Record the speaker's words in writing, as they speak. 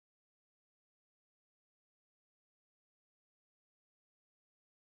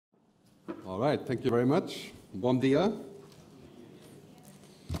All right, thank you very much. Bom dia.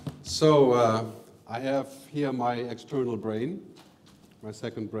 So I have here my external brain, my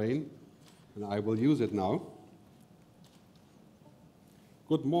second brain, and I will use it now.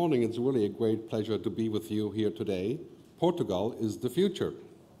 Good morning, it's really a great pleasure to be with you here today. Portugal is the future.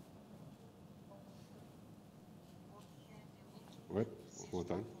 Right, one more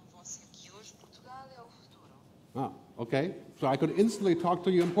time. Ah, okay, so I could instantly talk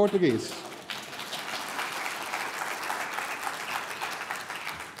to you in Portuguese.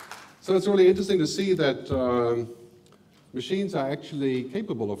 So it's really interesting to see that machines are actually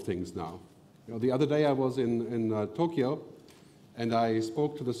capable of things now. You know, the other day I was in Tokyo, and I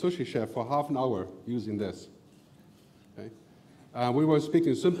spoke to the sushi chef for half an hour using this. Okay? We were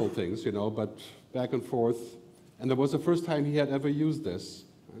speaking simple things, you know, but back and forth, and it was the first time he had ever used this.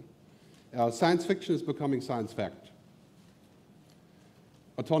 Right? Science fiction is becoming science fact.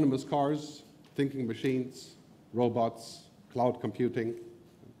 Autonomous cars, thinking machines, robots, cloud computing.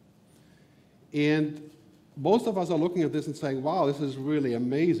 And most of us are looking at this and saying, wow, this is really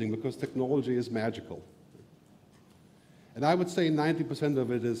amazing because technology is magical. And I would say 90%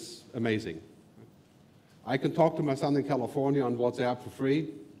 of it is amazing. I can talk to my son in California on WhatsApp for free.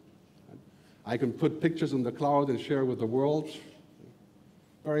 I can put pictures in the cloud and share with the world.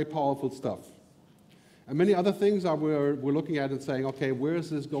 Very powerful stuff. And many other things we're looking at and saying, okay, where is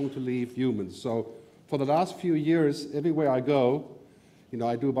this going to leave humans? So for the last few years, everywhere I go, you know,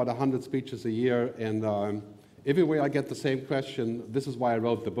 I do about 100 speeches a year, and everywhere I get the same question. This is why I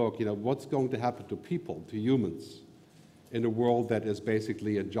wrote the book, you know, what's going to happen to people, to humans, in a world that is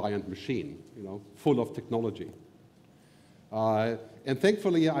basically a giant machine, you know, full of technology. And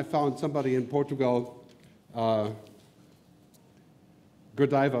thankfully, I found somebody in Portugal,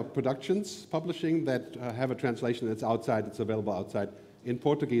 Godiva Productions Publishing, that have a translation that's outside, it's available outside in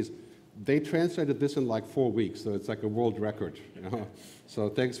Portuguese. They translated this in like 4 weeks, so it's like a world record. You know? So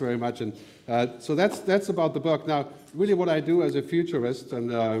thanks very much. And so that's about the book. Now, really what I do as a futurist,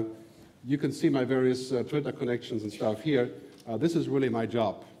 and you can see my various Twitter connections and stuff here. This is really my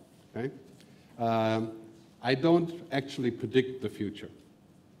job. Okay? I don't actually predict the future.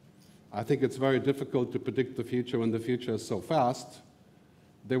 I think it's very difficult to predict the future when the future is so fast.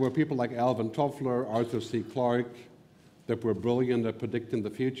 There were people like Alvin Toffler, Arthur C. Clarke, that were brilliant at predicting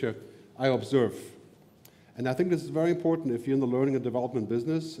the future. I observe. And I think this is very important if you're in the learning and development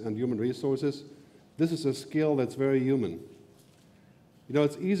business and human resources. This is a skill that's very human. You know,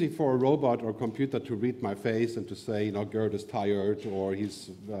 it's easy for a robot or computer to read my face and to say, you know, Gerd is tired or he's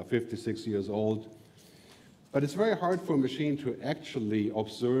 56 years old. But it's very hard for a machine to actually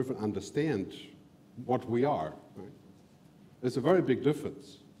observe and understand what we are. Right? There's a very big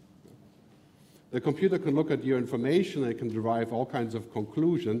difference. The computer can look at your information and it can derive all kinds of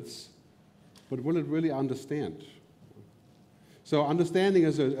conclusions, but will it really understand? So understanding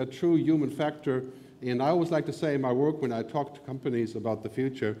is a true human factor, and I always like to say in my work when I talk to companies about the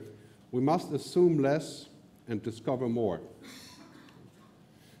future, we must assume less and discover more.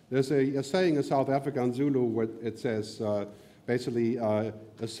 There's a saying in South Africa in Zulu where it says, basically,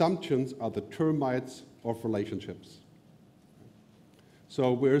 assumptions are the termites of relationships.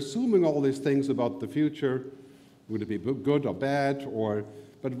 So we're assuming all these things about the future, would it be good or bad,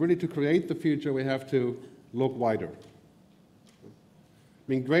 but really to create the future we have to look wider. I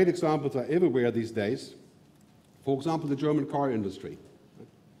mean, great examples are everywhere these days. For example, the German car industry.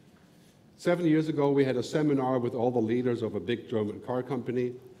 7 years ago we had a seminar with all the leaders of a big German car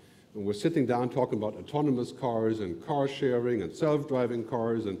company, and we're sitting down talking about autonomous cars and car sharing and self-driving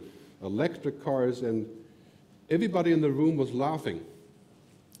cars and electric cars, and everybody in the room was laughing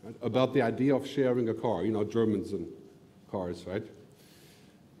about the idea of sharing a car, you know, Germans and cars, right?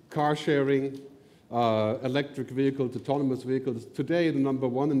 Car sharing, electric vehicles, autonomous vehicles. Today, the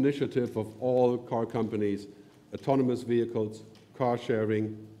 #1 initiative of all car companies, autonomous vehicles, car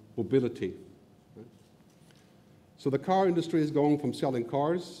sharing, mobility. Right? So the car industry is going from selling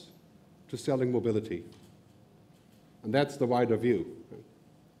cars to selling mobility. And that's the wider view. Right?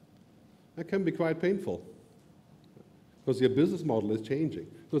 That can be quite painful because your business model is changing.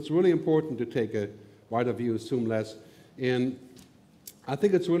 So it's really important to take a wider view, assume less. And I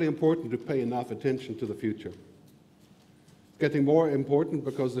think it's really important to pay enough attention to the future. It's getting more important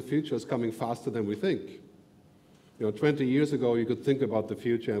because the future is coming faster than we think. You know, 20 years ago, you could think about the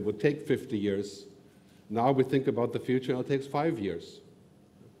future and it would take 50 years. Now we think about the future and it takes 5 years.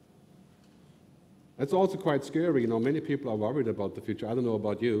 That's also quite scary. You know, many people are worried about the future. I don't know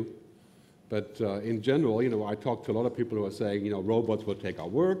about you. But in general, you know, I talk to a lot of people who are saying, you know, robots will take our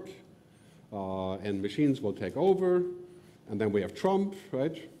work, and machines will take over, and then we have Trump,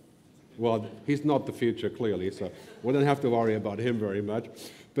 right? Well, he's not the future, clearly, so we don't have to worry about him very much.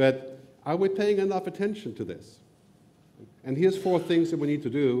 But are we paying enough attention to this? And here's 4 things that we need to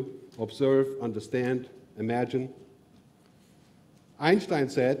do: observe, understand, imagine. Einstein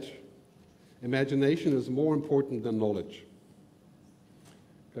said, imagination is more important than knowledge.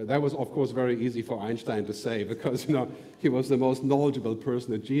 That was, of course, very easy for Einstein to say because, he was the most knowledgeable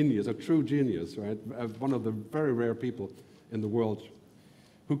person, a genius, a true genius, right? One of the very rare people in the world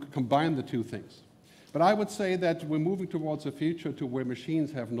who could combine the 2 things. But I would say that we're moving towards a future to where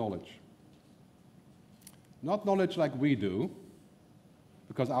machines have knowledge. Not knowledge like we do,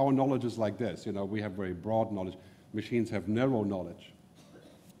 because our knowledge is like this. We have very broad knowledge. Machines have narrow knowledge.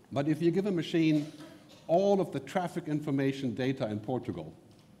 But if you give a machine all of the traffic information data in Portugal,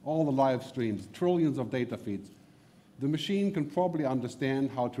 all the live streams, trillions of data feeds, the machine can probably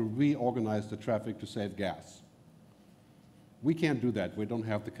understand how to reorganize the traffic to save gas. We can't do that. We don't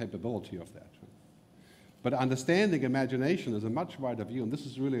have the capability of that. But understanding imagination is a much wider view, and this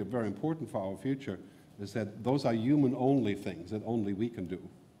is really very important for our future, is that those are human-only things that only we can do.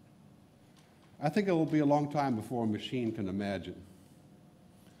 I think it will be a long time before a machine can imagine.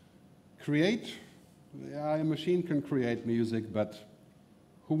 Create? Yeah, a machine can create music, but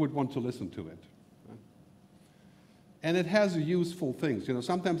who would want to listen to it? And it has useful things.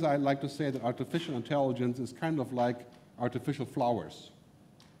 Sometimes I like to say that artificial intelligence is kind of like artificial flowers.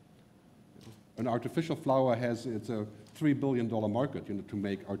 An artificial flower it's a $3 billion market, to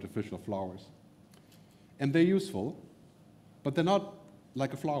make artificial flowers. And they're useful, but they're not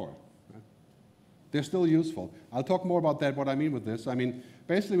like a flower. Right? They're still useful. I'll talk more about that, what I mean with this.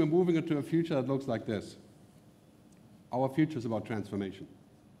 Basically, we're moving into a future that looks like this. Our future is about transformation.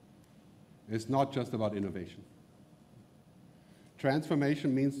 It's not just about innovation.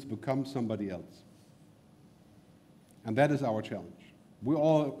 Transformation means to become somebody else. And that is our challenge. We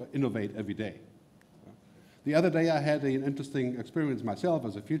all innovate every day. The other day I had an interesting experience myself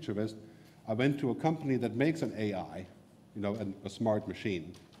as a futurist. I went to a company that makes an AI, a smart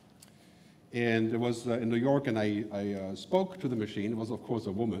machine. And it was in New York, and I spoke to the machine. It was, of course,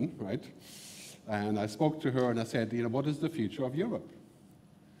 a woman, right? And I spoke to her, and I said, what is the future of Europe?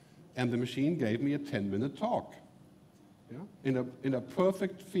 And the machine gave me a 10-minute talk. Yeah? In a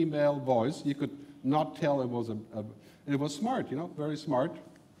perfect female voice. You could not tell it was and it was smart, very smart.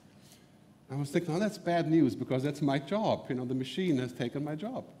 I was thinking, that's bad news because that's my job. The machine has taken my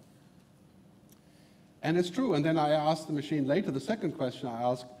job. And it's true. And then I asked the machine later, the second question I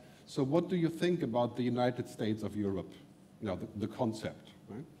asked, so what do you think about the United States of Europe? The concept,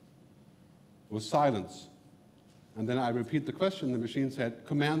 right? It was silence. And then I repeat the question, the machine said,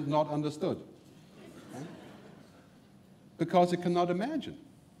 command not understood. Right? Because it cannot imagine.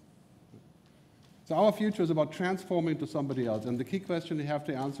 So our future is about transforming to somebody else. And the key question you have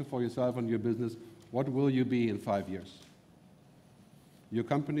to answer for yourself and your business, what will you be in 5 years? Your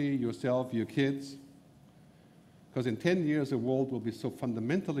company, yourself, your kids. Because in 10 years, the world will be so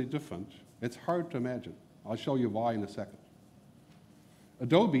fundamentally different, it's hard to imagine. I'll show you why in a second.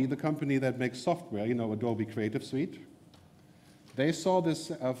 Adobe, the company that makes software, Adobe Creative Suite, they saw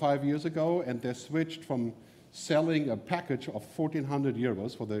this 5 years ago, and they switched from selling a package of 1,400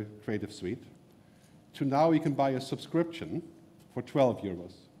 euros for the Creative Suite to now you can buy a subscription for 12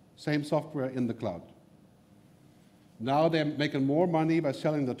 euros. Same software in the cloud. Now they're making more money by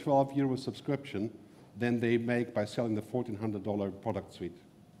selling the 12 euro subscription than they make by selling the $1,400 product suite.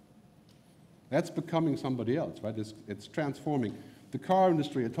 That's becoming somebody else, right? It's transforming. The car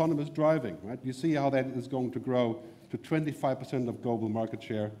industry, autonomous driving, right? You see how that is going to grow to 25% of global market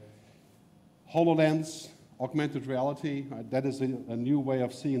share. HoloLens, augmented reality, right? That is a new way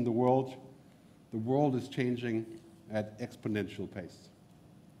of seeing the world. The world is changing at exponential pace.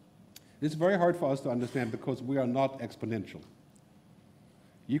 It's very hard for us to understand because we are not exponential.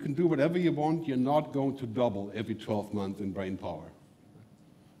 You can do whatever you want, you're not going to double every 12 months in brain power.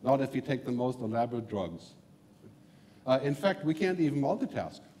 Not if you take the most elaborate drugs. In fact, we can't even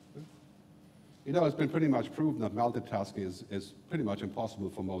multitask. It's been pretty much proven that multitasking is pretty much impossible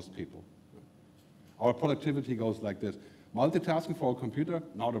for most people. Our productivity goes like this. Multitasking for a computer,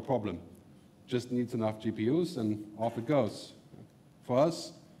 not a problem. Just needs enough GPUs and off it goes. For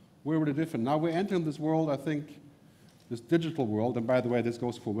us, we're really different. Now we're entering this world, I think, this digital world, and by the way, this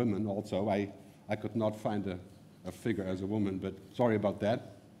goes for women also. I could not find a figure as a woman, but sorry about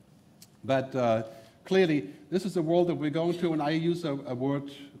that. But clearly, this is the world that we're going to, and I use a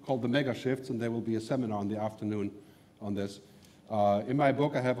word called the mega shifts, and there will be a seminar in the afternoon on this. In my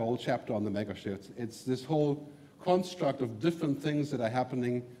book, I have a whole chapter on the mega shifts. It's this whole construct of different things that are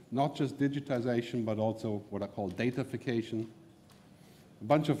happening, not just digitization, but also what I call datafication. A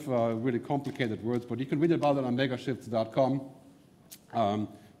bunch of really complicated words, but you can read about it on megashifts.com.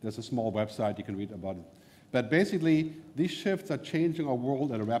 There's a small website you can read about it. But basically, these shifts are changing our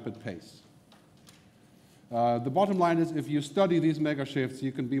world at a rapid pace. The bottom line is, if you study these mega shifts,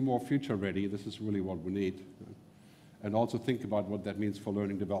 you can be more future ready. This is really what we need. And also think about what that means for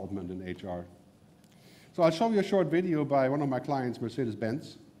learning development in HR. So I'll show you a short video by one of my clients,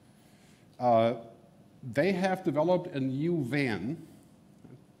 Mercedes-Benz. They have developed a new van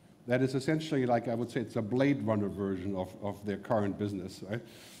that is essentially, like I would say, it's a Blade Runner version of their current business. Right?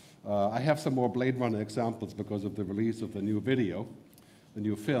 I have some more Blade Runner examples because of the release of the new video, the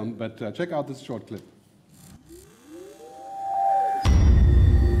new film, but check out this short clip.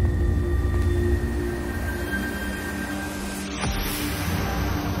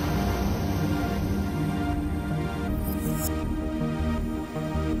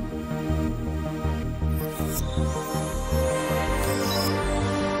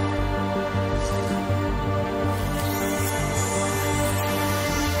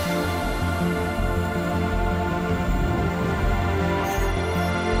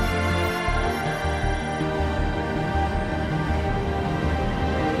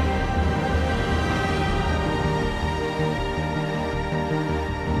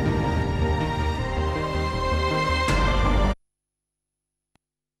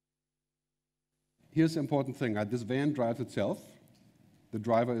 Here's the important thing. This van drives itself. The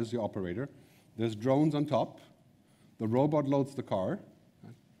driver is the operator. There's drones on top. The robot loads the car.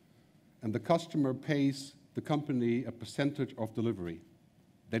 And the customer pays the company a percentage of delivery.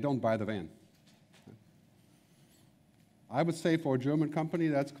 They don't buy the van. I would say for a German company,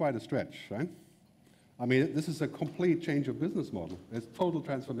 that's quite a stretch, right? I mean, this is a complete change of business model. It's total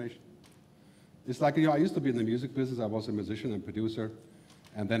transformation. It's like, I used to be in the music business. I was a musician and producer.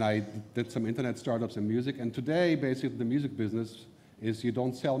 And then I did some internet startups in music. And today, basically, the music business is you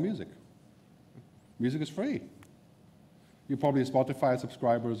don't sell music. Music is free. You're probably Spotify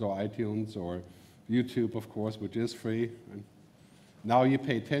subscribers or iTunes or YouTube, of course, which is free. And now you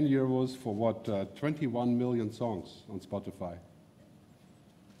pay 10 euros for what, 21 million songs on Spotify.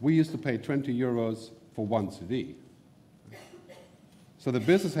 We used to pay 20 euros for one CD. So the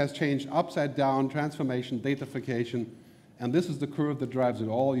business has changed upside down, transformation, datafication. And this is the curve that drives it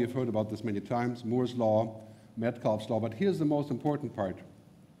all. You've heard about this many times, Moore's law, Metcalfe's law. But here's the most important part.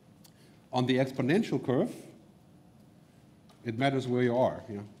 On the exponential curve, it matters where you are.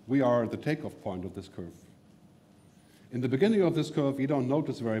 We are at the takeoff point of this curve. In the beginning of this curve, you don't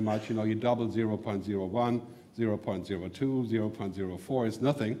notice very much. You double 0.01, 0.02, 0.04. It's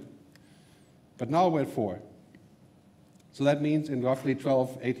nothing. But now we're at 4. So that means in roughly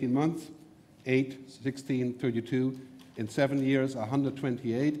 12, 18 months, 8, 16, 32, in 7 years,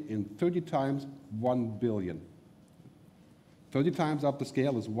 128. In 30 times, 1 billion. 30 times up the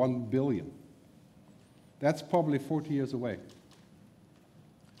scale is 1 billion. That's probably 40 years away.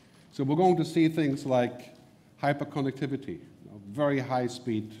 So we're going to see things like hyperconnectivity, very high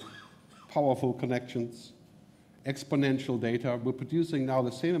speed, powerful connections, exponential data. We're producing now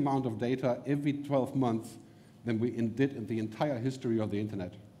the same amount of data every 12 months than we did in the entire history of the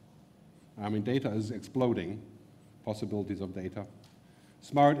internet. I mean, data is exploding. Possibilities of data.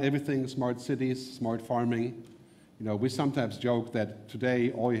 Smart everything, smart cities, smart farming. We sometimes joke that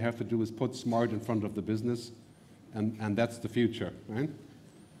today all you have to do is put smart in front of the business, and that's the future, right?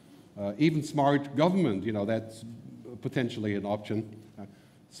 Even smart government, that's potentially an option.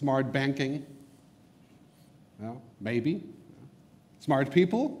 Smart banking, maybe. Smart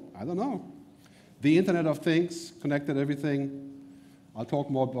people, I don't know. The Internet of Things, connected everything. I'll talk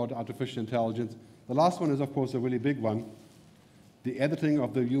more about artificial intelligence. The last one is, of course, a really big one, the editing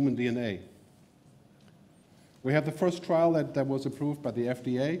of the human DNA. We have the first trial that was approved by the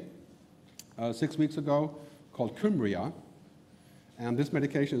FDA 6 weeks ago called Kymria, and this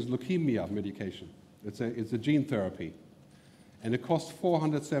medication is leukemia medication. It's a gene therapy, and it costs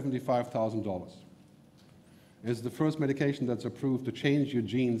 $475,000. It's the first medication that's approved to change your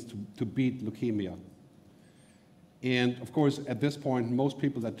genes to beat leukemia. And, of course, at this point, most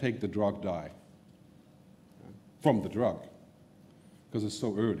people that take the drug die. From the drug, because it's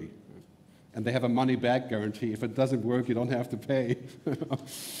so early. And they have a money-back guarantee. If it doesn't work, you don't have to pay.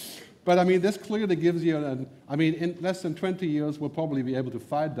 But I mean, this clearly gives you, in less than 20 years, we'll probably be able to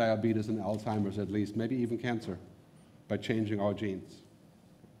fight diabetes and Alzheimer's at least, maybe even cancer, by changing our genes.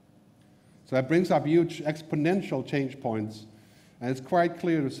 So that brings up huge exponential change points. And it's quite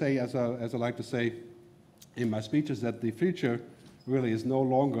clear to say, as I like to say in my speeches, that the future really is no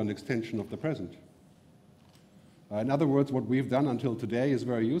longer an extension of the present. In other words, what we've done until today is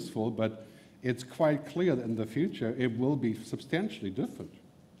very useful, but it's quite clear that in the future it will be substantially different.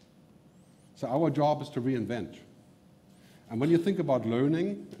 So our job is to reinvent. And when you think about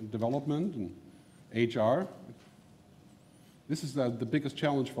learning and development and HR, this is the biggest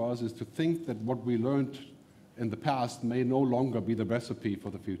challenge for us, is to think that what we learned in the past may no longer be the recipe for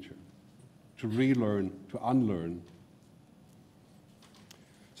the future. To relearn, to unlearn.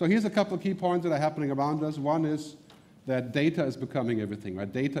 So here's a couple of key points that are happening around us. One is that data is becoming everything,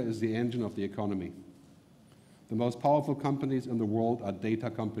 right? Data is the engine of the economy. The most powerful companies in the world are data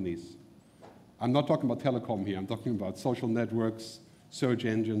companies. I'm not talking about telecom here. I'm talking about social networks, search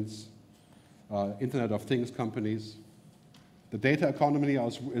engines, Internet of Things companies. The data economy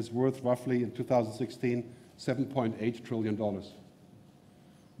is worth roughly, in 2016, $7.8 trillion.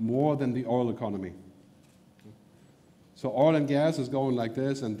 More than the oil economy. So oil and gas is going like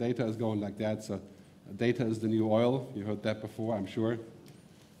this, and data is going like that. So data is the new oil. You heard that before, I'm sure.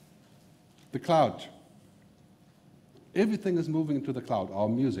 The cloud. Everything is moving into the cloud. Our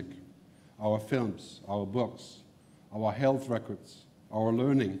music, our films, our books, our health records, our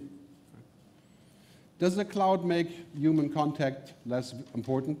learning. Does the cloud make human contact less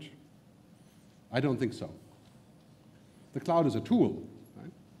important? I don't think so. The cloud is a tool.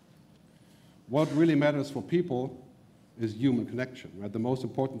 Right? What really matters for people is human connection. Right? The most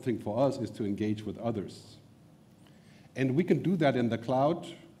important thing for us is to engage with others. And we can do that in the cloud,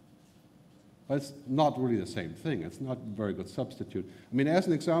 but it's not really the same thing. It's not a very good substitute. I mean, as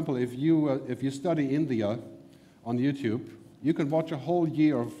an example, if you study India on YouTube, you can watch a whole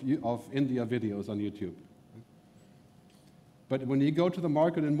year of India videos on YouTube. But when you go to the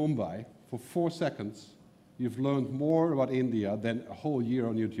market in Mumbai, for 4 seconds, you've learned more about India than a whole year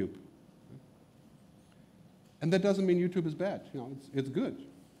on YouTube. And that doesn't mean YouTube is bad. You know, it's good.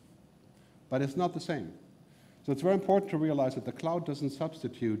 But it's not the same. So it's very important to realize that the cloud doesn't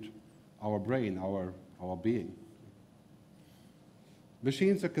substitute our brain, our being.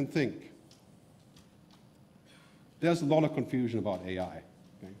 Machines that can think. There's a lot of confusion about AI.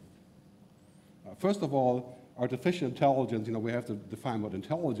 Okay? First of all, artificial intelligence, you know, we have to define what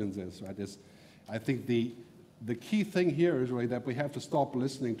intelligence is, right? I think the key thing here is really that we have to stop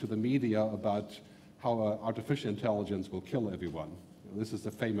listening to the media about how artificial intelligence will kill everyone. You know, this is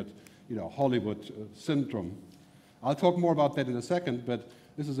the famous, you know, Hollywood syndrome. I'll talk more about that in a second, but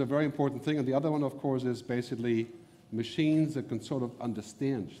this is a very important thing. And the other one, of course, is basically machines that can sort of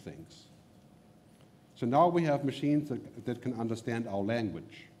understand things. So now we have machines that can understand our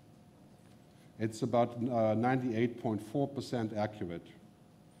language. It's about 98.4% accurate.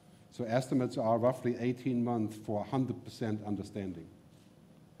 So estimates are roughly 18 months for 100% understanding.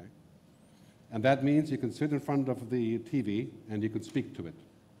 Okay? And that means you can sit in front of the TV and you can speak to it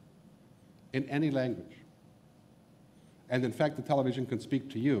in any language. And in fact, the television can speak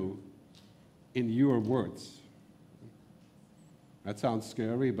to you in your words. That sounds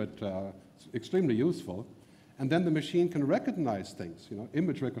scary, but it's extremely useful. And then the machine can recognize things, you know,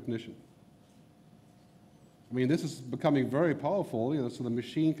 image recognition. I mean, this is becoming very powerful, you know, so the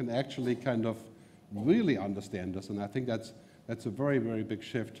machine can actually kind of really understand us, and I think that's a very, very big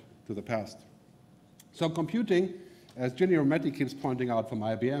shift to the past. So computing, as Ginny Rometty keeps pointing out from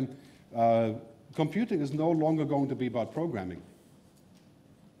IBM, computing is no longer going to be about programming.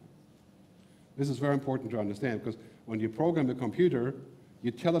 This is very important to understand, because when you program a computer,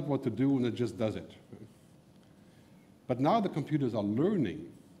 you tell it what to do and it just does it. But now the computers are learning.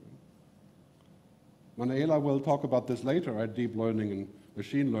 Manuela will talk about this later, right? Deep learning and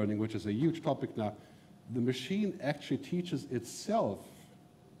machine learning, which is a huge topic now. The machine actually teaches itself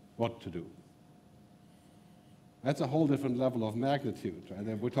what to do. That's a whole different level of magnitude.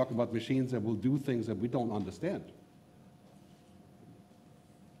 Right? We're talking about machines that will do things that we don't understand.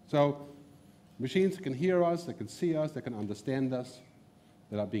 So machines can hear us, they can see us, they can understand us,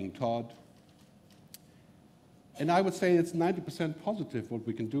 that are being taught. And I would say it's 90% positive what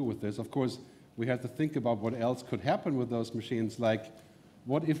we can do with this. Of course, we have to think about what else could happen with those machines, like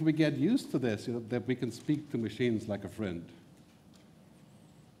what if we get used to this, you know, that we can speak to machines like a friend.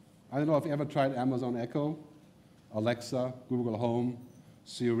 I don't know if you ever tried Amazon Echo, Alexa, Google Home,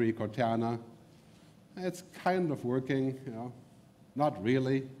 Siri, Cortana. It's kind of working, you know, not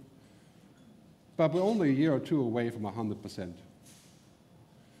really. But we're only a year or two away from 100%.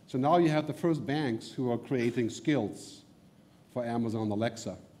 So now you have the first banks who are creating skills for Amazon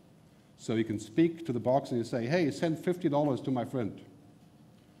Alexa. So you can speak to the box and you say, hey, send $50 to my friend.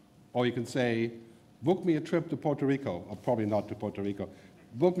 Or you can say, book me a trip to Puerto Rico, or probably not to Puerto Rico.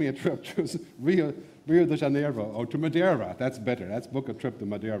 Book me a trip to Rio de Janeiro, or to Madeira. That's better. Let's book a trip to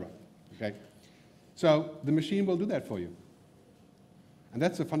Madeira. Okay? So the machine will do that for you. And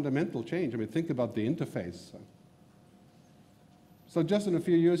that's a fundamental change. I mean, think about the interface. So just in a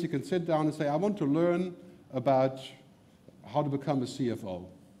few years, you can sit down and say, I want to learn about how to become a CFO.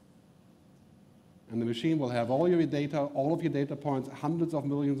 And the machine will have all your data, all of your data points, hundreds of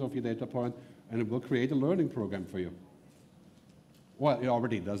millions of your data points, and it will create a learning program for you. Well, it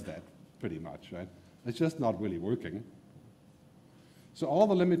already does that, pretty much, right? It's just not really working. So all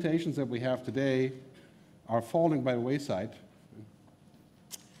the limitations that we have today are falling by the wayside.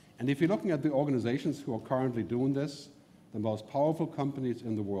 And if you're looking at the organizations who are currently doing this, the most powerful companies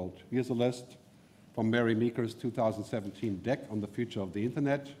in the world, here's a list from Mary Meeker's 2017 deck on the future of the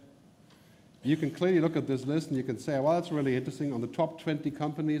internet. You can clearly look at this list and you can say, well, that's really interesting. On the top 20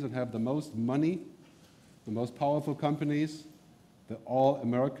 companies that have the most money, the most powerful companies, they're all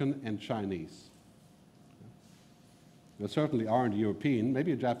American and Chinese. There certainly aren't European,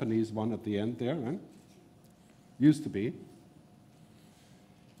 maybe a Japanese one at the end there, right? Used to be.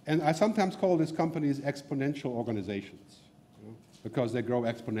 And I sometimes call these companies exponential organizations, because they grow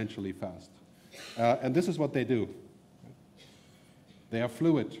exponentially fast. And this is what they do. They are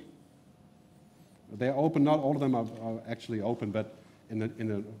fluid. They are open. Not all of them are actually open, but in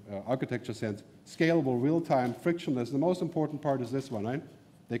an architecture sense, scalable, real-time, frictionless. The most important part is this one, right?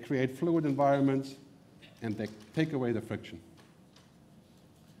 They create fluid environments, and they take away the friction.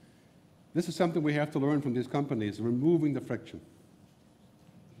 This is something we have to learn from these companies, removing the friction.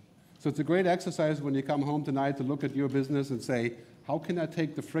 So it's a great exercise when you come home tonight to look at your business and say, how can I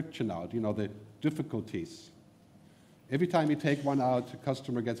take the friction out, the difficulties? Every time you take one out, the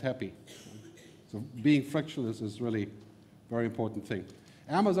customer gets happy. So being frictionless is really a very important thing.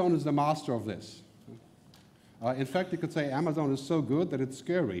 Amazon is the master of this. In fact, you could say Amazon is so good that it's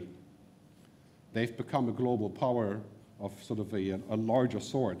scary. They've become a global power of sort of a larger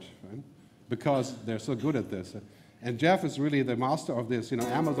sort, right? Because they're so good at this. And Jeff is really the master of this,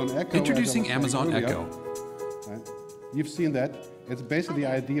 Amazon Echo. Introducing Amazon Echo. Right? You've seen that. It's basically the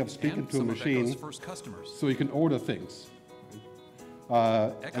idea of speaking to a machine so you can order things.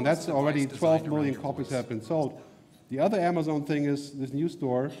 And that's already 12 million copies have been sold. The other Amazon thing is this new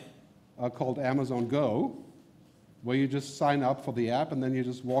store called Amazon Go, where you just sign up for the app and then you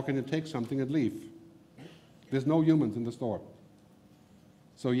just walk in and take something and leave. There's no humans in the store.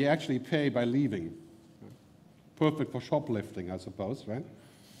 So you actually pay by leaving. Perfect for shoplifting, I suppose, right?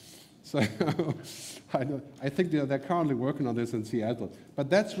 So I think they're currently working on this in Seattle.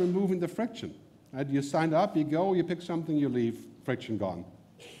 But that's removing the friction. Right? You sign up, you go, you pick something, you leave, friction gone.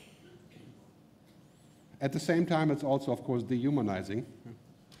 At the same time, it's also, of course, dehumanizing,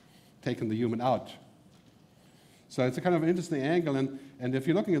 taking the human out. So it's a kind of interesting angle. And if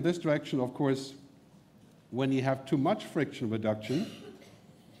you're looking at this direction, of course, when you have too much friction reduction,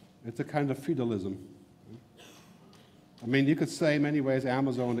 it's a kind of feudalism. I mean, you could say in many ways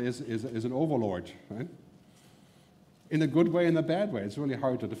Amazon is an overlord, right? In a good way and a bad way. It's really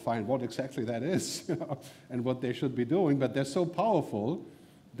hard to define what exactly that is and what they should be doing, but they're so powerful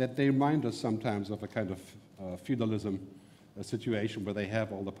that they remind us sometimes of a kind of feudalism situation where they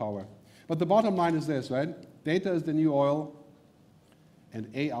have all the power. But the bottom line is this, right? Data is the new oil, and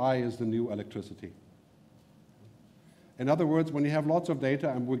AI is the new electricity. In other words, when you have lots of data,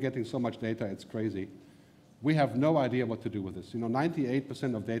 and we're getting so much data, it's crazy, we have no idea what to do with this.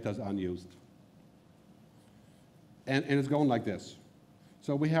 98% of data is unused. And it's going like this.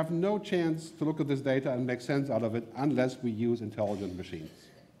 So we have no chance to look at this data and make sense out of it unless we use intelligent machines.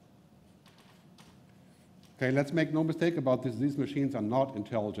 Okay, let's make no mistake about this. These machines are not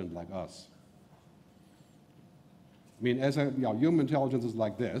intelligent like us. I mean, human intelligence is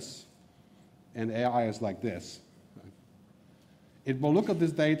like this, and AI is like this. It will look at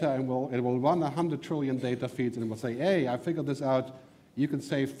this data and it will run 100 trillion data feeds and it will say, hey, I figured this out. You can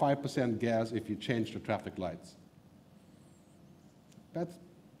save 5% gas if you change the traffic lights.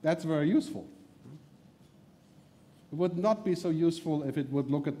 That's very useful. It would not be so useful if it would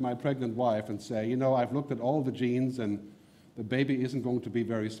look at my pregnant wife and say, I've looked at all the genes and the baby isn't going to be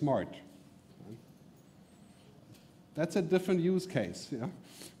very smart. That's a different use case.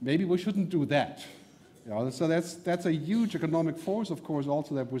 Maybe we shouldn't do that. So that's a huge economic force, of course,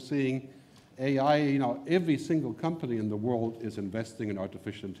 also that we're seeing AI. Every single company in the world is investing in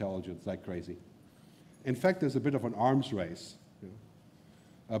artificial intelligence like crazy. In fact, there's a bit of an arms race.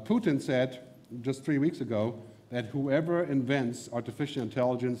 Putin said just 3 weeks ago that whoever invents artificial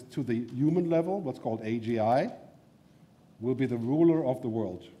intelligence to the human level, what's called AGI, will be the ruler of the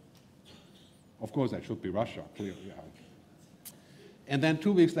world. Of course, that should be Russia, clearly. And then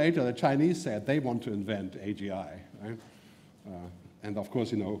 2 weeks later, the Chinese said they want to invent AGI. Right? And of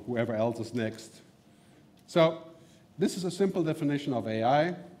course, whoever else is next. So This is a simple definition of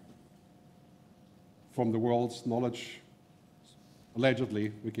AI from the world's knowledge,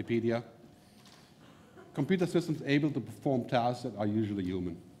 allegedly, Wikipedia. Computer systems able to perform tasks that are usually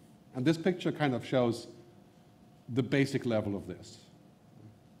human. And this picture kind of shows the basic level of this.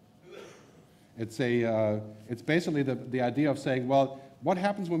 It's basically the idea of saying, well, what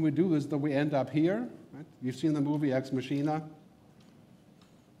happens when we do this that we end up here? Right? You've seen the movie Ex Machina.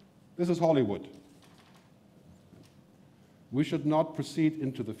 This is Hollywood. We should not proceed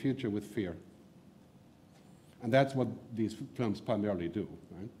into the future with fear. And that's what these films primarily do,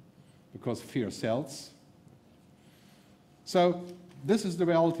 right? Because fear sells. So this is the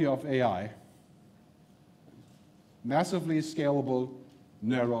reality of AI. Massively scalable,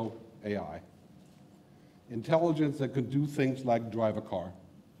 narrow AI. Intelligence that can do things like drive a car.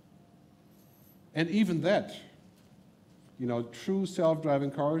 And even that, true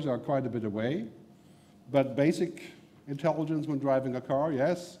self-driving cars are quite a bit away, but basic intelligence when driving a car,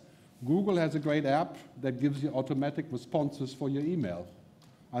 yes. Google has a great app that gives you automatic responses for your email.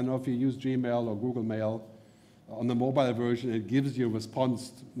 I don't know if you use Gmail or Google Mail. On the mobile version, it gives you a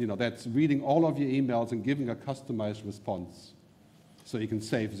response, that's reading all of your emails and giving a customized response. So you can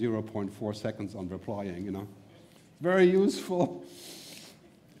save 0.4 seconds on replying, Very useful.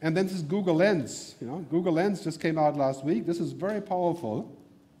 And then this is Google Lens. Google Lens just came out last week. This is very powerful,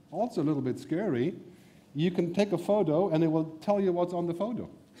 also a little bit scary. You can take a photo and it will tell you what's on the photo.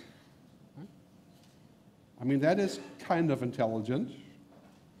 I mean, that is kind of intelligent,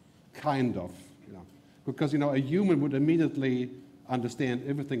 kind of, because, a human would immediately understand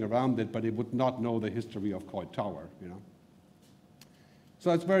everything around it, but it would not know the history of Coit Tower,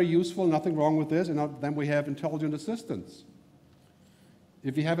 So it's very useful, nothing wrong with this. And then we have intelligent assistants.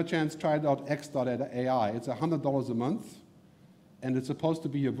 If you have a chance, try it out, X.AI. It's $100 a month, and it's supposed to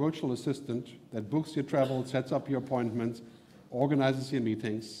be your virtual assistant that books your travel, sets up your appointments, organizes your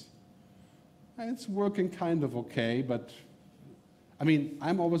meetings. And it's working kind of okay, but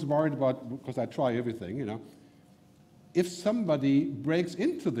I'm always worried about, because I try everything, if somebody breaks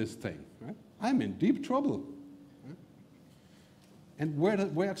into this thing, right, I'm in deep trouble. Right? And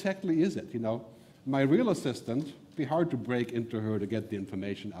where exactly is it, My real assistant, it'd be hard to break into her to get the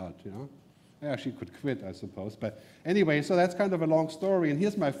information out, Yeah, she could quit, I suppose. But anyway, so that's kind of a long story. And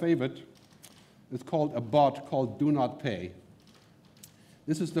here's my favorite. It's called a bot called Do Not Pay.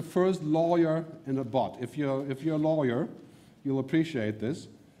 This is the first lawyer in a bot. If you're a lawyer, you'll appreciate this.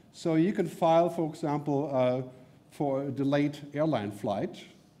 So you can file, for example, for a delayed airline flight,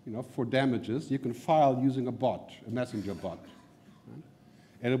 for damages. You can file using a bot, a messenger bot. Right?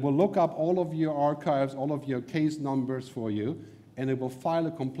 And it will look up all of your archives, all of your case numbers for you, and it will file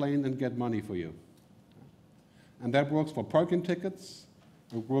a complaint and get money for you. And that works for parking tickets,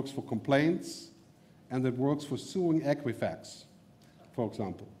 it works for complaints, and it works for suing Equifax, for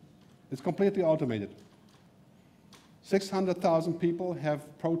example. It's completely automated. 600,000 people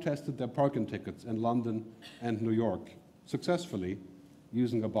have protested their parking tickets in London and New York successfully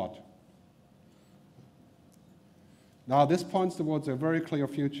using a bot. Now, this points towards a very clear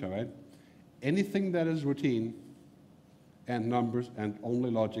future, right? Anything that is routine and numbers and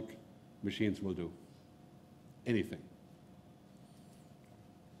only logic, machines will do. Anything.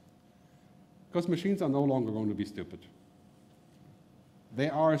 Because machines are no longer going to be stupid. They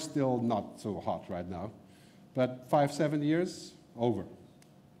are still not so hot right now. But 5-7 years, over.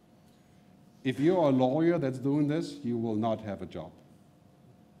 If you're a lawyer that's doing this, you will not have a job.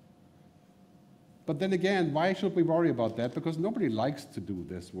 But then again, why should we worry about that? Because nobody likes to do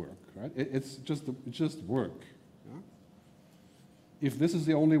this work, right? It's just work. Yeah? If this is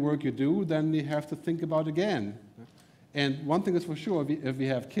the only work you do, then you have to think about it again. And one thing is for sure, if you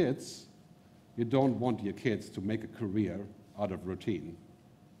have kids, you don't want your kids to make a career out of routine,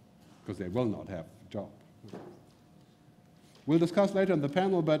 because they will not have a job. We'll discuss later in the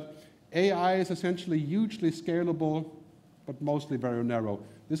panel, but AI is essentially hugely scalable, but mostly very narrow.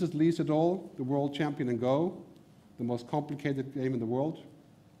 This is Lee Sedol, the world champion in Go, the most complicated game in the world.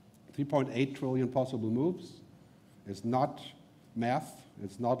 3.8 trillion possible moves. It's not math,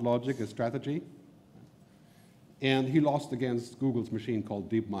 it's not logic, it's strategy. And he lost against Google's machine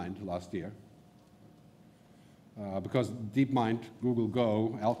called DeepMind last year. Because DeepMind, Google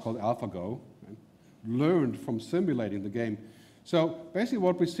Go, called AlphaGo, learned from simulating the game. So basically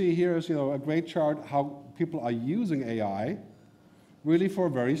what we see here is a great chart how people are using AI really for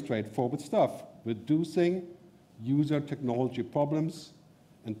very straightforward stuff. Reducing user technology problems,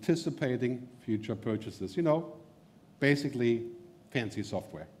 anticipating future purchases. Basically fancy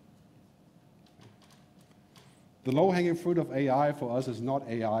software. The low-hanging fruit of AI for us is not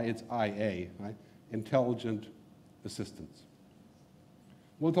AI, it's IA, right? Intelligent assistance.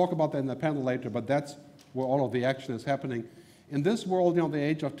 We'll talk about that in the panel later, but that's where all of the action is happening. In this world, the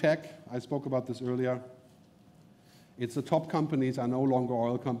age of tech, I spoke about this earlier, it's the top companies are no longer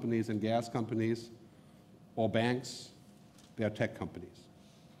oil companies and gas companies or banks, they are tech companies.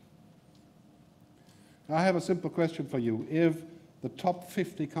 I have a simple question for you. If the top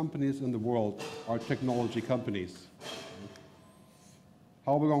 50 companies in the world are technology companies,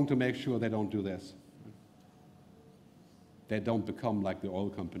 how are we going to make sure they don't do this? They don't become like the oil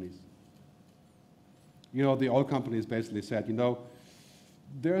companies. You know, the oil companies basically said, you know,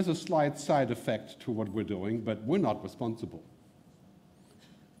 there's a slight side effect to what we're doing, but we're not responsible.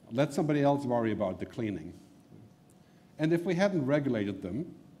 Let somebody else worry about the cleaning. And if we hadn't regulated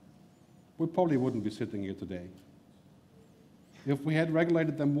them, we probably wouldn't be sitting here today. If we had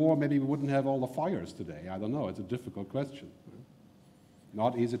regulated them more, maybe we wouldn't have all the fires today. I don't know, it's a difficult question.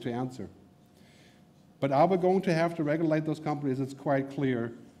 Not easy to answer. But are we going to have to regulate those companies? It's quite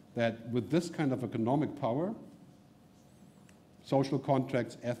clear that with this kind of economic power, social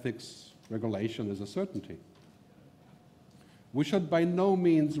contracts, ethics, regulation is a certainty. We should by no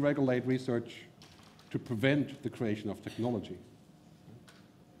means regulate research to prevent the creation of technology.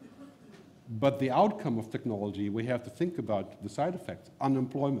 But the outcome of technology, we have to think about the side effects,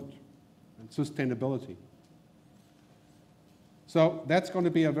 unemployment and sustainability. So that's going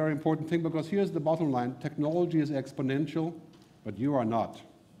to be a very important thing, because here's the bottom line. Technology is exponential, but you are not.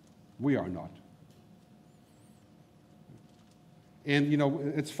 We are not. And you know,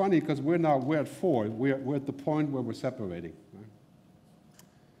 it's funny because we're at 4. We're at the point where we're separating. Right?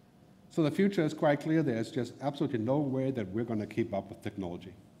 So the future is quite clear. There's just absolutely no way that we're going to keep up with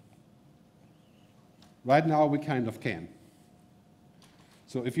technology. Right now, we kind of can.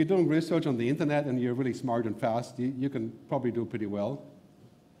 So if you're doing research on the internet and you're really smart and fast, you can probably do pretty well.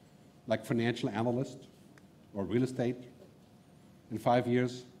 Like financial analyst or real estate, in 5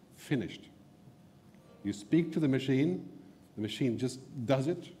 years, finished. You speak to the machine just does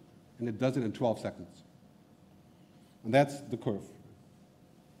it, and it does it in 12 seconds. And that's the curve.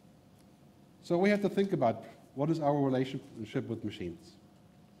 So we have to think about what is our relationship with machines.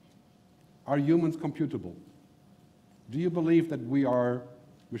 Are humans computable? Do you believe that we are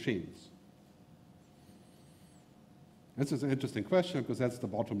machines? This is an interesting question, because that's the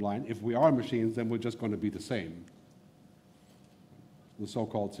bottom line. If we are machines, then we're just going to be the same. The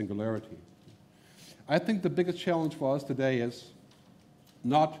so-called singularity. I think the biggest challenge for us today is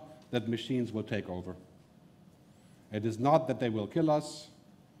not that machines will take over. It is not that they will kill us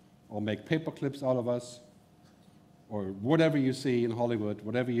or make paper clips out of us or whatever you see in Hollywood,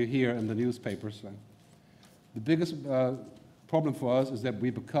 whatever you hear in the newspapers. The biggest problem for us is that we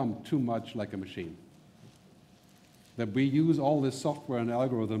become too much like a machine. That we use all this software and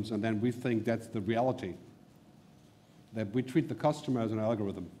algorithms and then we think that's the reality. That we treat the customer as an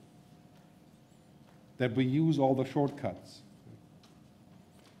algorithm. That we use all the shortcuts.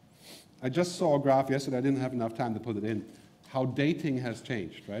 I just saw a graph yesterday, I didn't have enough time to put it in, how dating has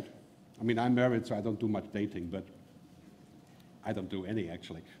changed, right? I mean, I'm married, so I don't do much dating, but I don't do any,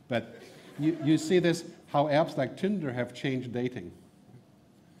 actually. But you see this, how apps like Tinder have changed dating.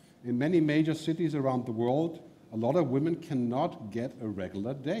 In many major cities around the world, a lot of women cannot get a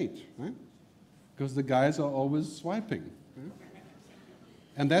regular date, right? Because the guys are always swiping. Right?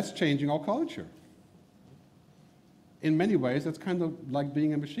 And that's changing our culture. In many ways, that's kind of like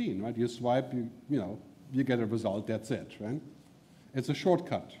being a machine, right? You swipe, you get a result, that's it, right? It's a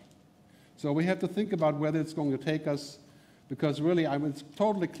shortcut. So we have to think about whether it's going to take us, because really, it's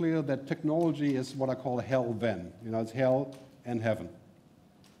totally clear that technology is what I call hell then. It's hell and heaven.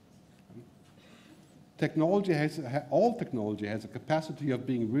 All technology has a capacity of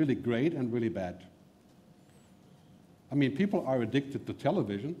being really great and really bad. I mean, people are addicted to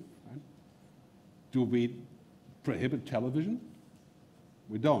television. Right? Do we prohibit television?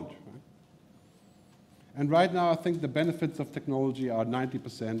 We don't. Right? And right now, I think the benefits of technology are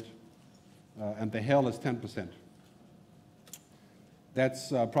 90%, and the hell is 10%.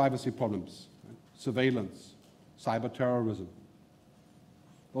 That's privacy problems, right? Surveillance, cyber terrorism.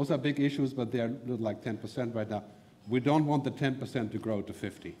 Those are big issues, but they're like 10% right now. We don't want the 10% to grow to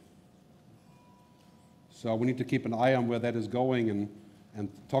 50. So we need to keep an eye on where that is going and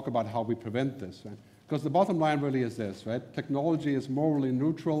talk about how we prevent this. Right? Because the bottom line really is this, right? Technology is morally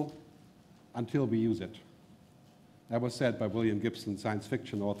neutral until we use it. That was said by William Gibson, science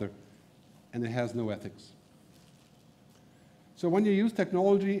fiction author, and it has no ethics. So when you use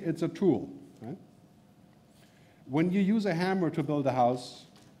technology, it's a tool, right? When you use a hammer to build a house,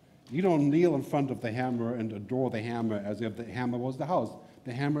 you don't kneel in front of the hammer and adore the hammer as if the hammer was the house.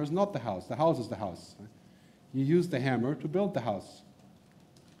 The hammer is not the house is the house. Right? You use the hammer to build the house.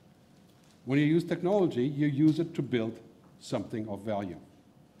 When you use technology, you use it to build something of value.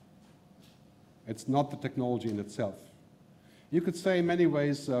 It's not the technology in itself. You could say in many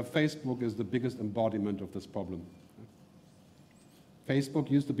ways Facebook is the biggest embodiment of this problem. Facebook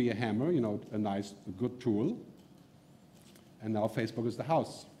used to be a hammer, a nice, a good tool, and now Facebook is the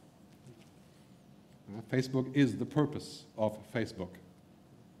house. Facebook is the purpose of Facebook.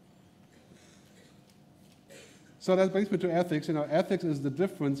 So that brings me to ethics. Ethics is the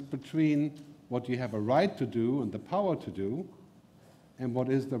difference between what you have a right to do and the power to do, and what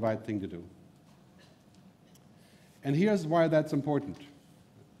is the right thing to do. And here's why that's important.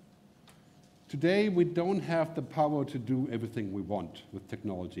 Today, we don't have the power to do everything we want with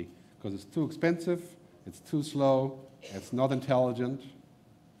technology, because it's too expensive, it's too slow, it's not intelligent.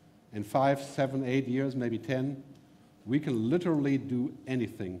 In 5, 7, 8 years, maybe 10, we can literally do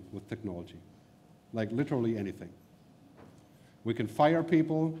anything with technology. Like literally anything. We can fire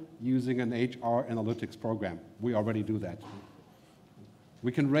people using an HR analytics program. We already do that.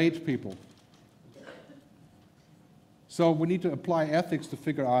 We can rate people. So we need to apply ethics to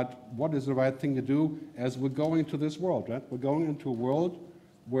figure out what is the right thing to do as we're going into this world, right? We're going into a world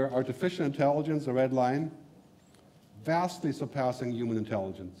where artificial intelligence, the red line, vastly surpassing human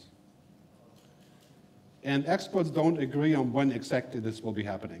intelligence. And experts don't agree on when exactly this will be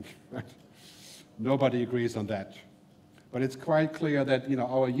happening, right? Nobody agrees on that. But it's quite clear that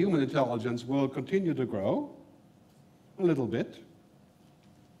our human intelligence will continue to grow a little bit,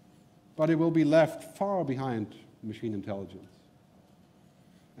 but it will be left far behind machine intelligence.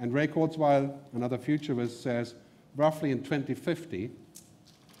 And Ray Kurzweil, another futurist, says roughly in 2050,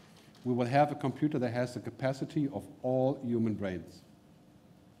 we will have a computer that has the capacity of all human brains.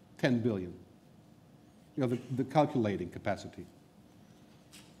 10 billion. The calculating capacity.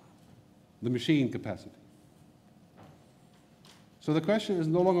 The machine capacity. So the question is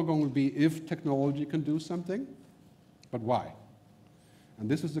no longer going to be if technology can do something, but why? And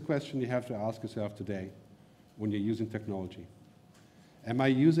this is the question you have to ask yourself today when you're using technology. Am I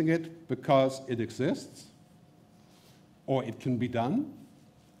using it because it exists, or it can be done,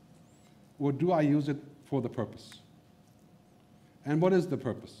 or do I use it for the purpose? And what is the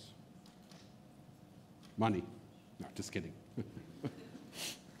purpose? Money. No, just kidding.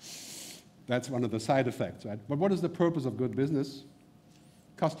 That's one of the side effects, right? But what is the purpose of good business?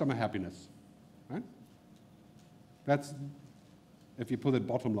 Customer happiness, right? That's, if you put it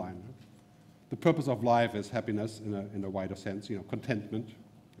bottom line. Right? The purpose of life is happiness in a wider sense, contentment.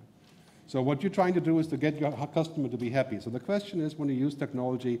 So what you're trying to do is to get your customer to be happy. So the question is, when you use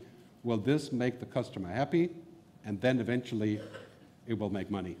technology, will this make the customer happy? And then eventually, it will make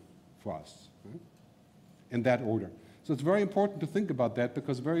money for us, right? In that order. So it's very important to think about that,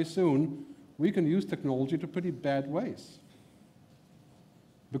 because very soon, we can use technology to pretty bad ways,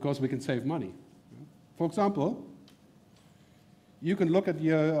 because we can save money. For example, you can look at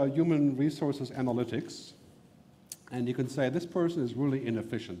your human resources analytics, and you can say, this person is really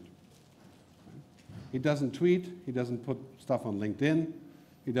inefficient. He doesn't tweet, he doesn't put stuff on LinkedIn,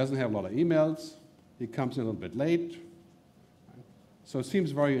 he doesn't have a lot of emails, he comes in a little bit late. So it seems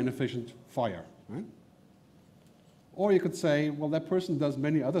very inefficient, fire. Right? Or you could say, well, that person does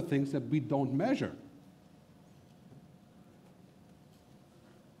many other things that we don't measure.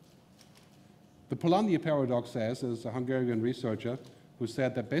 The Polanyi paradox says, is a Hungarian researcher who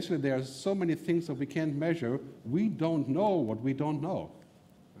said that basically there are so many things that we can't measure, we don't know what we don't know.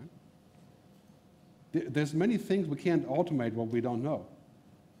 Right? There's many things we can't automate what we don't know.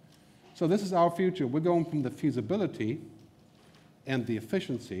 So this is our future. We're going from the feasibility and the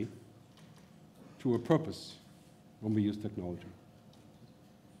efficiency to a purpose when we use technology.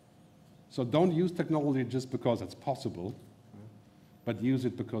 So don't use technology just because it's possible, but use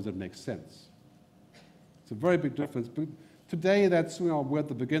it because it makes sense. It's a very big difference. But today, that's, we're at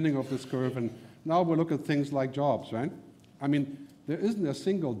the beginning of this curve, and now we look at things like jobs, right? I mean, there isn't a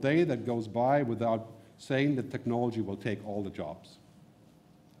single day that goes by without saying that technology will take all the jobs.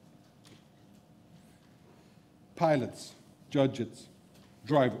 Pilots, judges,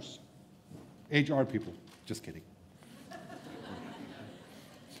 drivers, HR people, just kidding.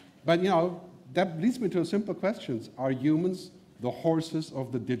 But that leads me to a simple question. Are humans the horses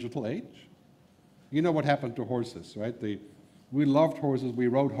of the digital age? You know what happened to horses, right? We loved horses, we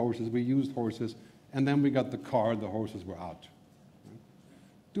rode horses, we used horses, and then we got the car, the horses were out. Right?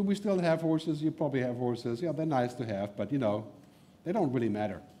 Do we still have horses? You probably have horses. Yeah, they're nice to have, but they don't really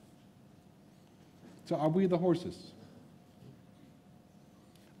matter. So are we the horses?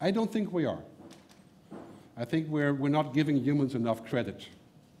 I don't think we are. I think we're not giving humans enough credit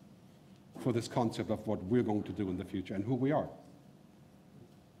for this concept of what we're going to do in the future and who we are.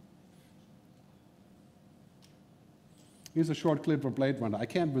 Here's a short clip of Blade Runner. I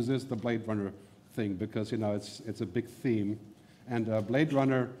can't resist the Blade Runner thing because, you know, it's a big theme. And Blade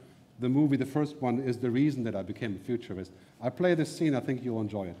Runner, the movie, the first one, is the reason that I became a futurist. I play this scene. I think you'll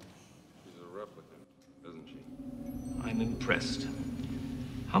enjoy it. She's a replicant, isn't she? I'm impressed.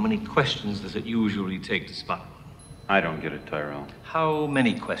 How many questions does it usually take to spot one? I don't get it, Tyrell. How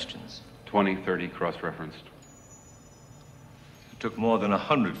many questions? 20, 30 cross-referenced. It took more than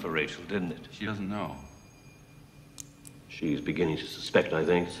 100 for Rachel, didn't it? She doesn't know. She's beginning to suspect, I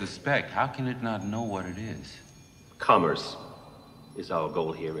think. Suspect? How can it not know what it is? Commerce is our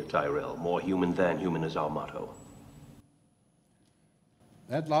goal here at Tyrell. More human than human is our motto.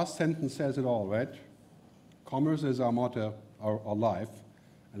 That last sentence says it all, right? Commerce is our motto, our life,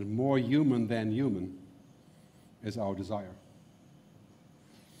 and more human than human is our desire.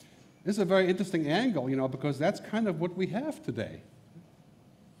 This is a very interesting angle, you know, because that's kind of what we have today.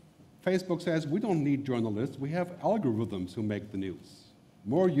 Facebook says we don't need journalists, we have algorithms who make the news.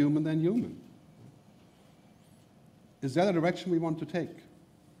 More human than human. Is that a direction we want to take?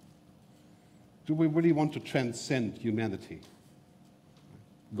 Do we really want to transcend humanity?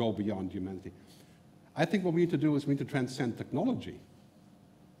 Go beyond humanity? I think what we need to do is we need to transcend technology.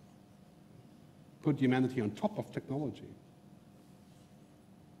 Put humanity on top of technology.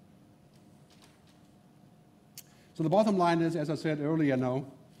 So the bottom line is, as I said earlier, no,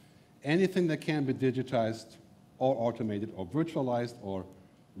 anything that can be digitized or automated or virtualized or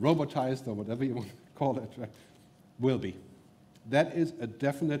robotized or whatever you want to call it, right, will be. That is a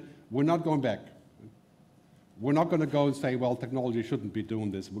definite, we're not going back. We're not going to go and say, well, technology shouldn't be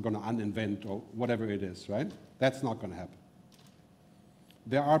doing this. We're going to uninvent or whatever it is, right? That's not going to happen.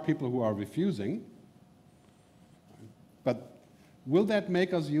 There are people who are refusing, but will that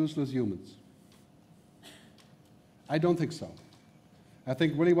make us useless humans? I don't think so. I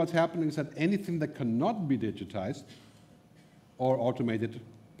think really what's happening is that anything that cannot be digitized or automated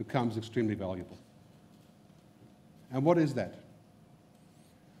becomes extremely valuable. And what is that?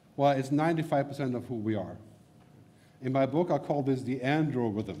 Well, it's 95% of who we are. In my book, I call this the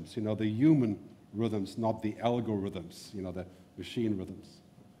andro rhythms, you know, the human rhythms, not the algorithms, you know, the machine rhythms.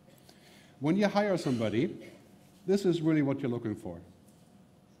 When you hire somebody, this is really what you're looking for.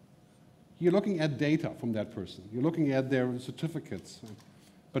 You're looking at data from that person. You're looking at their certificates.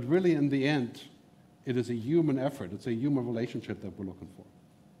 But really, in the end, it is a human effort. It's a human relationship that we're looking for.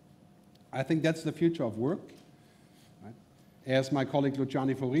 I think that's the future of work. Right? As my colleague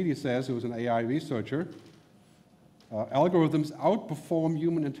Luciani Foridi says, who is an AI researcher, algorithms outperform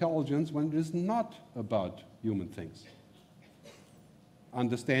human intelligence when it is not about human things.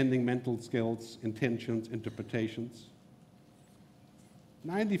 Understanding mental skills, intentions, interpretations.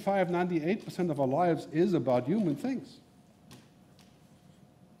 95, 98% of our lives is about human things.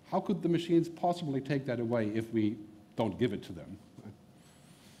 How could the machines possibly take that away if we don't give it to them?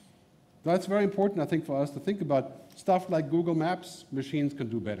 That's very important, I think, for us to think about stuff like Google Maps. Machines can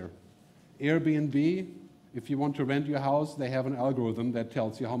do better. Airbnb, if you want to rent your house, they have an algorithm that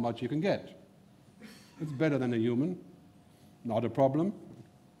tells you how much you can get. It's better than a human, not a problem.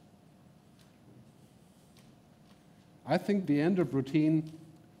 I think the end of routine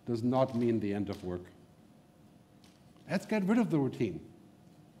does not mean the end of work. Let's get rid of the routine.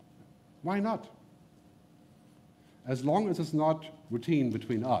 Why not? As long as it's not routine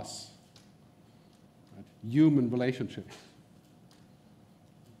between us, right? Human relationships.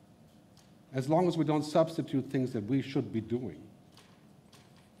 As long as we don't substitute things that we should be doing.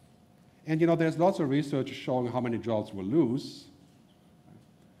 And you know, there's lots of research showing how many jobs we'll lose.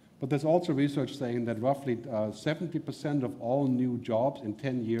 But there's also research saying that roughly 70% of all new jobs in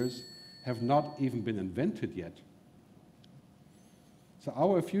 10 years have not even been invented yet. So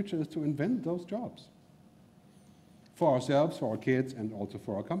our future is to invent those jobs for ourselves, for our kids, and also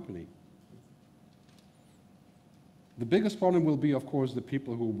for our company. The biggest problem will be, of course, the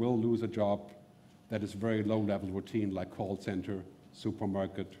people who will lose a job that is very low-level routine, like call center,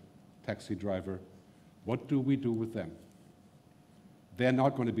 supermarket, taxi driver. What do we do with them? They're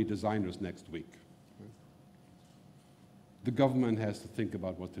not going to be designers next week. The government has to think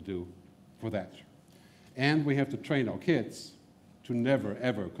about what to do for that. And we have to train our kids to never,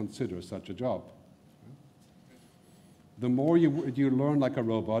 ever consider such a job. The more you learn like a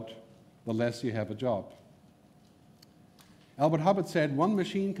robot, the less you have a job. Albert Hubbard said, one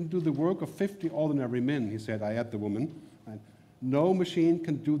machine can do the work of 50 ordinary men. He said, I add the woman. And no machine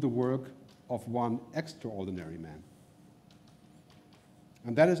can do the work of one extraordinary man.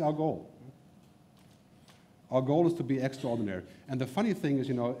 And that is our goal. Our goal is to be extraordinary. And the funny thing is,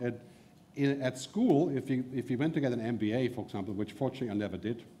 you know, At school, if you went to get an MBA, for example, which fortunately I never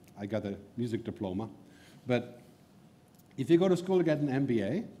did, I got a music diploma, but if you go to school to get an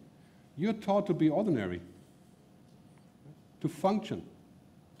MBA, you're taught to be ordinary, to function,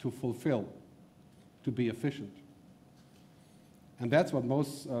 to fulfill, to be efficient. And that's what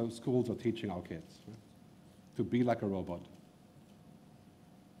most schools are teaching our kids, right? To be like a robot.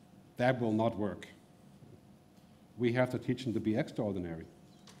 That will not work. We have to teach them to be extraordinary,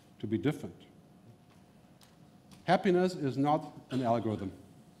 to be different. Happiness is not an algorithm.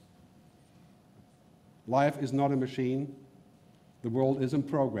 Life is not a machine. The world isn't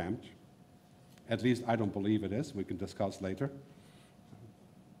programmed. At least I don't believe it is. We can discuss later.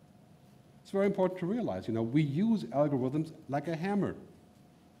 It's very important to realize, we use algorithms like a hammer.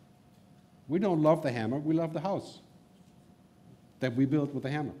 We don't love the hammer, we love the house that we built with the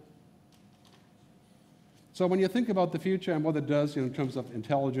hammer. So when you think about the future and what it does in terms of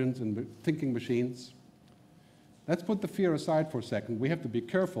intelligence and thinking machines, let's put the fear aside for a second. We have to be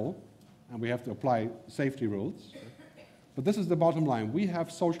careful, and we have to apply safety rules. But this is the bottom line. We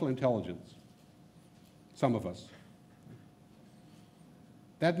have social intelligence, some of us.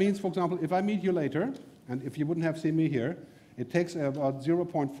 That means, for example, if I meet you later, and if you wouldn't have seen me here, it takes about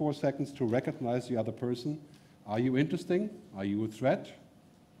 0.4 seconds to recognize the other person. Are you interesting? Are you a threat?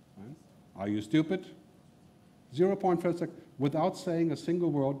 Right? Are you stupid? 0.4 seconds, without saying a single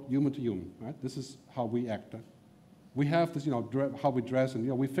word, human to human. Right? This is how we act. Right? We have this, how we dress, and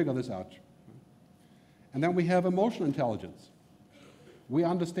we figure this out. Right? And then we have emotional intelligence. We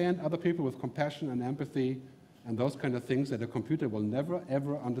understand other people with compassion and empathy and those kind of things that a computer will never,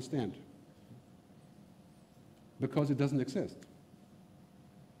 ever understand because it doesn't exist.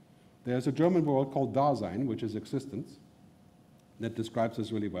 There's a German word called Dasein, which is existence, that describes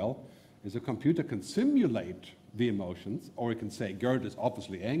this really well. Is a computer can simulate the emotions, or it can say, Gerd is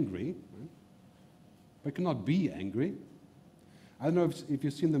obviously angry, right? But it cannot be angry. I don't know if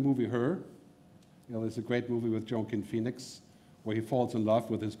you've seen the movie Her. There's a great movie with Joaquin Phoenix where he falls in love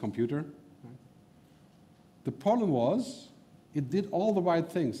with his computer. Right? The problem was, it did all the right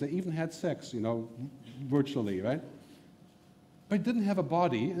things. They even had sex, virtually, right? But it didn't have a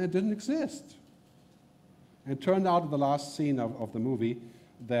body, and it didn't exist. And it turned out in the last scene of the movie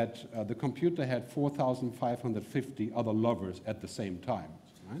that the computer had 4,550 other lovers at the same time,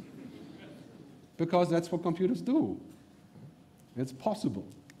 right? Because that's what computers do. It's possible.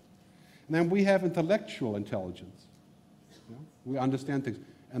 And then we have intellectual intelligence. We understand things.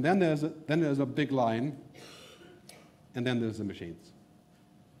 And then there's a big line, and then there's the machines.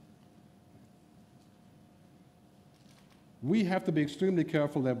 We have to be extremely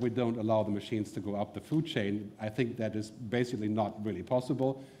careful that we don't allow the machines to go up the food chain. I think that is basically not really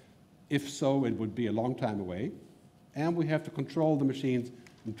possible. If so, it would be a long time away. And we have to control the machines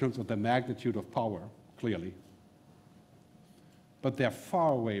in terms of the magnitude of power, clearly. But they're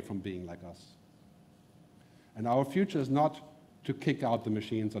far away from being like us. And our future is not to kick out the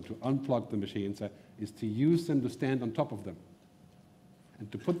machines or to unplug the machines, is to use them to stand on top of them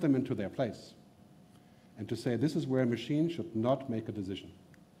and to put them into their place. And to say, this is where a machine should not make a decision.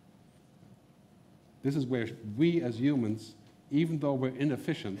 This is where we as humans, even though we're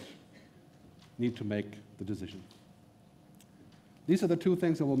inefficient, need to make the decision. These are the two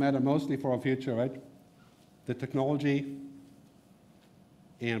things that will matter mostly for our future, right? The technology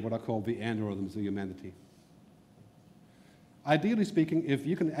and what I call the algorithms of humanity. Ideally speaking, if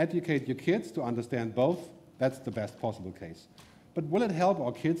you can educate your kids to understand both, that's the best possible case. But will it help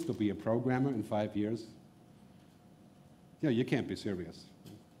our kids to be a programmer in 5 years? You can't be serious.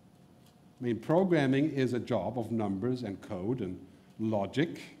 I mean, programming is a job of numbers and code and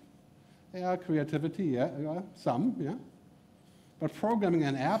logic. Creativity, some. But programming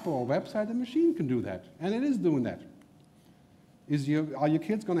an app or a website, a machine can do that, and it is doing that. Are your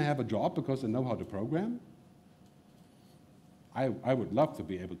kids going to have a job because they know how to program? I would love to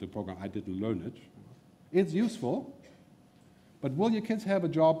be able to program. I didn't learn it. It's useful, but will your kids have a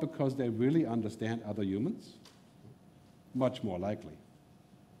job because they really understand other humans? Much more likely.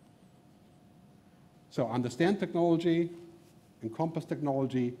 So understand technology, encompass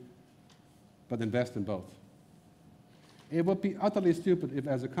technology, but invest in both. It would be utterly stupid if,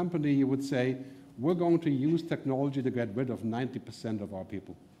 as a company, you would say, we're going to use technology to get rid of 90% of our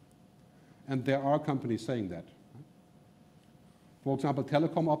people. And there are companies saying that. For example,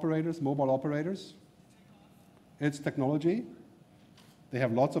 telecom operators, mobile operators, it's technology. They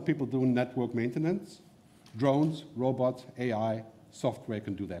have lots of people doing network maintenance. Drones, robots, AI, software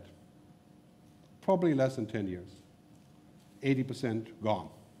can do that. Probably less than 10 years. 80% gone.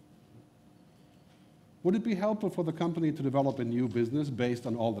 Would it be helpful for the company to develop a new business based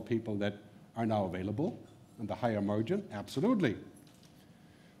on all the people that are now available and the higher margin? Absolutely.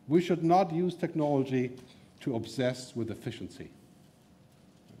 We should not use technology to obsess with efficiency.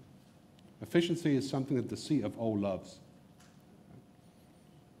 Efficiency is something that the CFO loves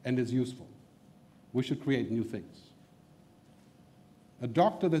and is useful. We should create new things. A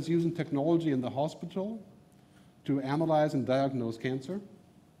doctor that's using technology in the hospital to analyze and diagnose cancer,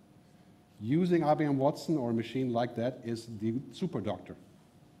 using IBM Watson or a machine like that is the super doctor.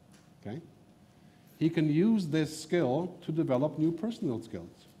 Okay? He can use this skill to develop new personal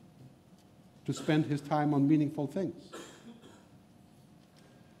skills, to spend his time on meaningful things.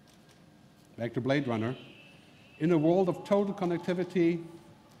 Back to Blade Runner. In a world of total connectivity,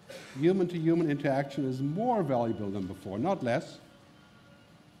 human-to-human interaction is more valuable than before, not less.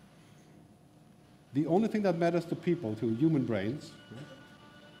 The only thing that matters to people, to human brains, right?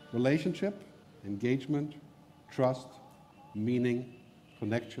 Relationship, engagement, trust, meaning,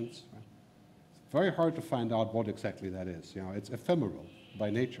 connections. Right? It's very hard to find out what exactly that is. You know, it's ephemeral by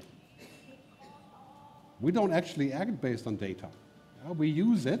nature. We don't actually act based on data. We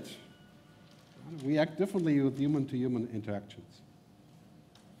use it. We act differently with human-to-human interactions.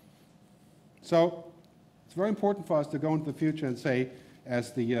 So it's very important for us to go into the future and say,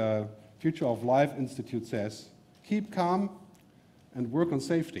 as the Future of Life Institute says, keep calm and work on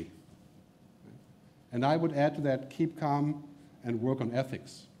safety. And I would add to that, keep calm and work on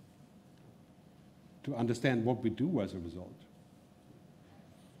ethics to understand what we do as a result.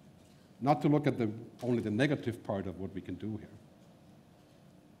 Not to look at only the negative part of what we can do here.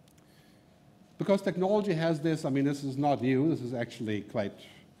 Because technology has this, I mean, this is not new, this is actually quite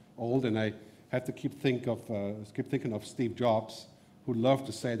old, and I have to keep thinking of Steve Jobs, who loved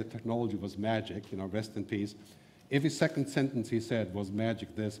to say that technology was magic, you know, rest in peace. Every second sentence he said was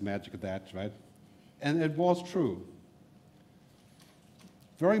magic this, magic that, right? And it was true.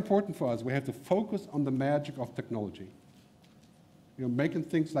 Very important for us, we have to focus on the magic of technology. You know, making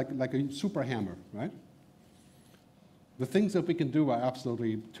things like a super hammer, right? The things that we can do are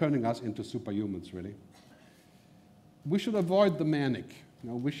absolutely turning us into superhumans, really. We should avoid the manic. You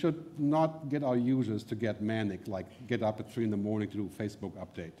know, we should not get our users to get manic, like get up at 3 in the morning to do a Facebook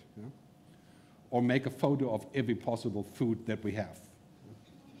update, you know? Or make a photo of every possible food that we have.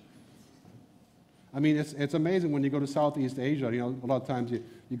 I mean, it's amazing when you go to Southeast Asia, you know, a lot of times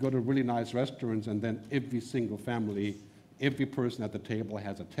you go to really nice restaurants and then every single family, every person at the table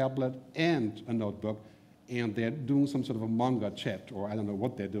has a tablet and a notebook, and they're doing some sort of a manga chat, or I don't know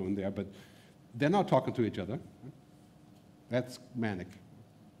what they're doing there, but they're not talking to each other. That's manic.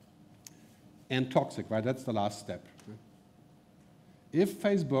 And toxic, right? That's the last step. If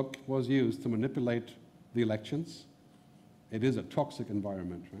Facebook was used to manipulate the elections, it is a toxic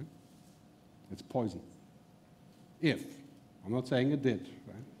environment, right? It's poison. If. I'm not saying it did,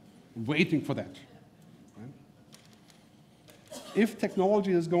 right? I'm waiting for that. Right? If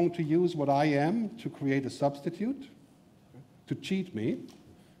technology is going to use what I am to create a substitute, to cheat me,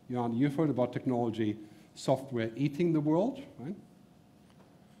 you know, you've heard about technology, software eating the world, right?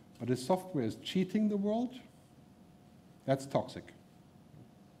 But if software is cheating the world, that's toxic.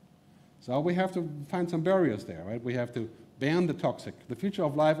 So we have to find some barriers there, right? We have to ban the toxic. The Future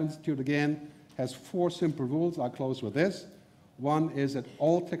of Life Institute, again, has 4 simple rules. I'll close with this. One is that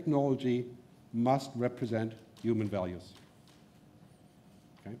all technology must represent human values.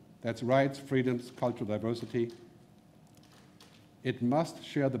 Okay? That's rights, freedoms, cultural diversity. It must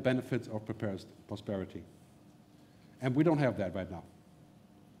share the benefits of prosperity. And we don't have that right now.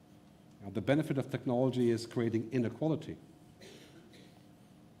 Now, the benefit of technology is creating inequality.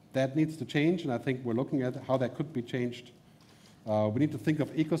 That needs to change, and I think we're looking at how that could be changed. We need to think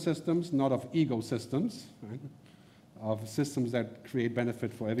of ecosystems, not of egosystems, right? Of systems that create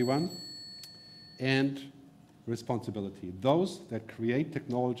benefit for everyone, and responsibility. Those that create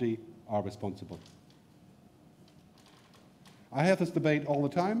technology are responsible. I have this debate all the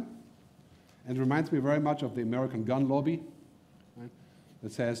time, and it reminds me very much of the American gun lobby, right?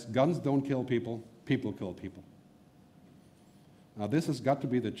 That says guns don't kill people, people kill people. Now, this has got to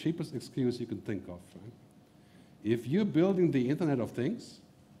be the cheapest excuse you can think of. Right? If you're building the Internet of Things,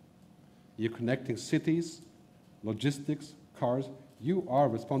 you're connecting cities, logistics, cars, you are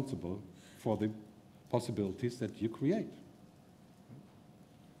responsible for the possibilities that you create.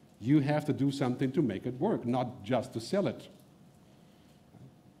 You have to do something to make it work, not just to sell it.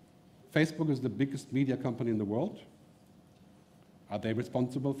 Facebook is the biggest media company in the world. Are they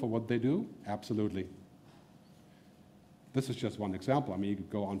responsible for what they do? Absolutely. This is just one example. I mean, you could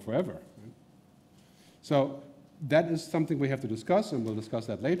go on forever. Right? So that is something we have to discuss, and we'll discuss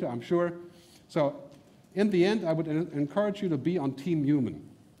that later, I'm sure. So In the end, I would encourage you to be on Team Human.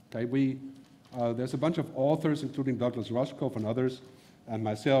 Okay, there's a bunch of authors, including Douglas Rushkoff and others, and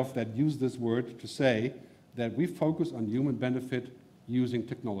myself, that use this word to say that we focus on human benefit using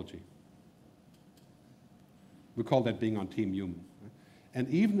technology. We call that being on Team Human. And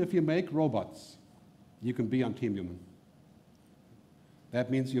even if you make robots, you can be on Team Human.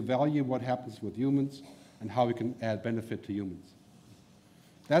 That means you value what happens with humans and how we can add benefit to humans.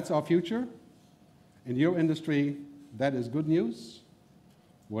 That's our future. In your industry, that is good news.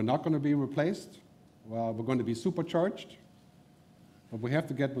 We're not going to be replaced. Well, we're going to be supercharged. But we have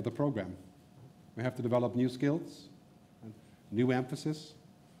to get with the program. We have to develop new skills, new emphasis,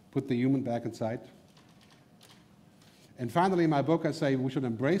 put the human back inside. And finally, in my book, I say we should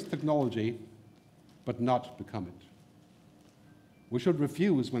embrace technology, but not become it. We should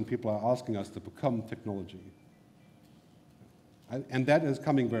refuse when people are asking us to become technology. And that is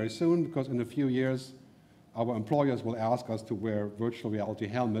coming very soon, because in a few years, our employers will ask us to wear a virtual reality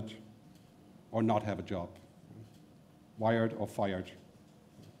helmet or not have a job, wired or fired.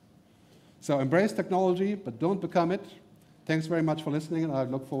 So embrace technology, but don't become it. Thanks very much for listening, and I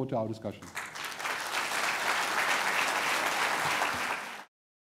look forward to our discussion.